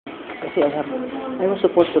Kasi I was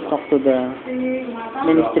supposed to talk to the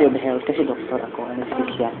Ministry of Health kasi doktor ako,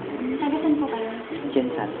 anesthesia. Tagasan po kayo?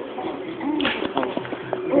 Jensan.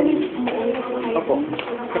 Ulit Opo.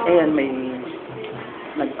 Ayan, may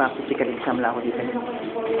nagpa-physical exam lang ako dito.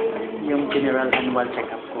 Yung general annual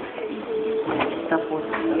check-up ko. Tapos,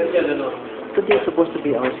 today is supposed to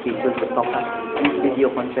be our schedule to talk at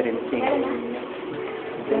video conferencing.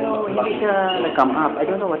 Pero hindi siya nag-come up. I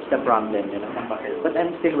don't know what's the problem, you know. But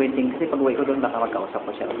I'm still waiting kasi pag-uwi ko doon baka magkausap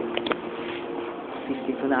ko siya ulit.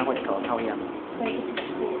 Dito na ako, ikaw yan.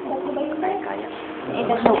 Kaya.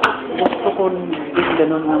 Gusto ko din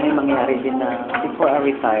ganun na may mangyari din na before I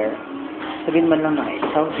retire, sabihin man lang na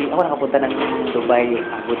Saudi, ako nakapunta ng Dubai,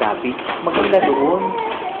 Abu Dhabi. Maganda doon.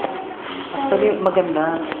 Actually,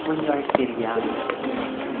 maganda when you are still young.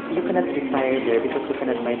 You cannot retire there because you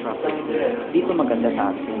cannot buy property. Dito maganda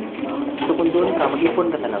sa atin. So kung doon ka,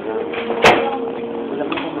 mag-ipon ka talaga. Wala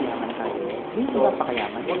mo kung mayaman ka. Dito na pa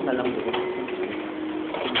kayaman, huwag na lang doon.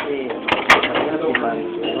 Kasi, maganda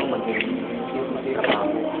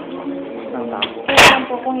mag-trabaho. Ng tabo. Kaya lang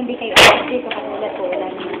po, kung hindi kayo dito katulad po, wala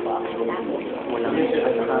naman po ako tabo. Walang at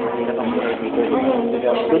saka mahirap ang mura dito.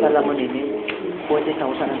 Doon alam mo din,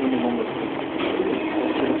 40,000 ang minimum mo.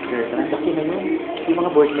 Kasi ngayon, yung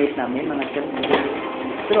mga boardmates namin, mga chef,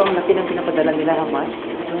 pero ang laki ng pinapadala nila a month,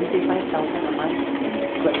 25,000 a month,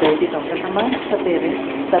 30,000 a month sa parents.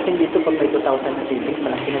 Sa atin dito, pag may 2,000 na savings,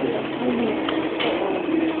 malaki na nila.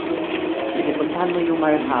 Sige, puntahan mo yung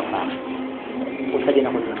Marhaba. Punta din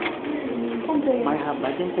ako dun.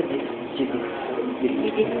 Marhaba, din sa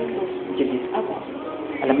Jidis.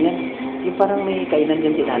 Alam mo yan? Yung parang may kainan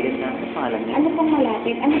yung tinalim na, ano pangalan niya? Ano pong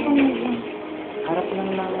malapit? Ano pong harap lang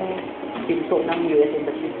ng pinto ng US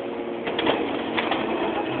Embassy.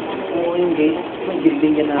 Oo, yung gate. May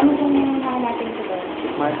building yan na. Ano pong hanapin ko doon?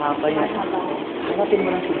 Marhaba yan. Hanapin mo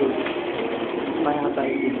lang si Lord. Marhaba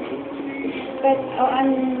yung dito. But,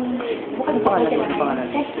 Ano pangalan mo? Ano pangalan?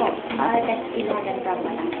 Test po. Test ilagan ka pa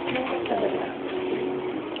lang.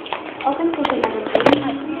 Open po sila doon.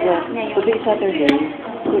 Yeah. Today Saturday.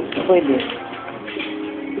 Pwede.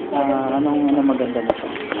 Anong maganda na ito?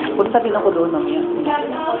 Punta din ako doon mamaya.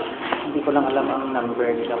 Hindi ko lang alam ang number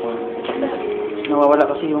nila kung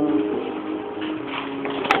nawawala kasi yung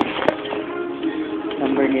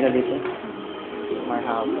number nila dito.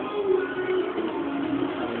 Marhaba.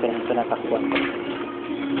 Kaya ito natakbuhan ko.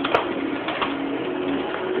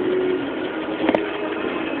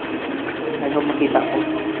 I hope makita ko.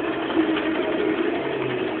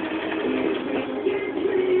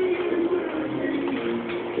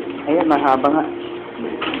 Ayan, mahaba nga.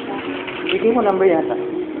 Bigay mo number yata.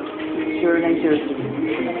 0906.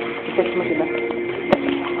 I-text mo sila.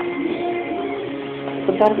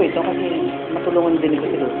 Puntahan ko ito kasi matulungan din ito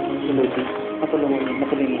si Lodi. Matulungan. 0906.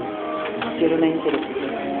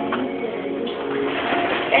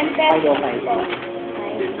 Ay, okay.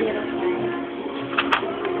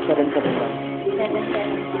 771.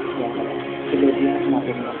 Yeah. Si Lodi na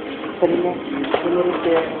natin mo. Sabi niya,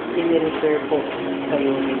 ini-refer po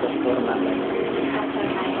kayo ni Dr. Mamay.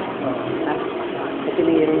 Kasi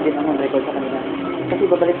mayroon din akong record sa kanila. Kasi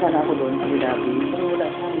babalik sana ako doon, Abu Dhabi. Pero wala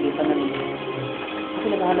siya, hindi pa na rin. Kasi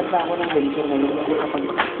naghahanap na ako ng venture ngayon. Kasi kapag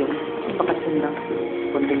bakasyon lang.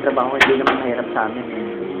 Kunting trabaho, hindi naman mahirap sa amin.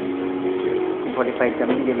 Kung qualified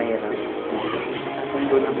kami, hindi mahirap. Kung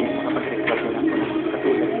doon kami, makapag-record na ako.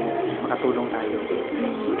 Katulad mo, makatulong tayo.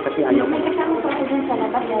 Kasi ayaw ko.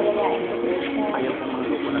 Ayaw ko mga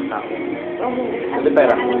grupo ng tao. Kasi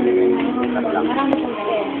pera ko. Marami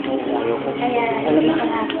pong ayaw ko. Alam na.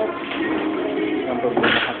 Ang problema.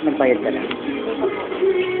 Nagbayad ka na.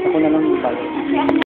 Ako na lang magbayad.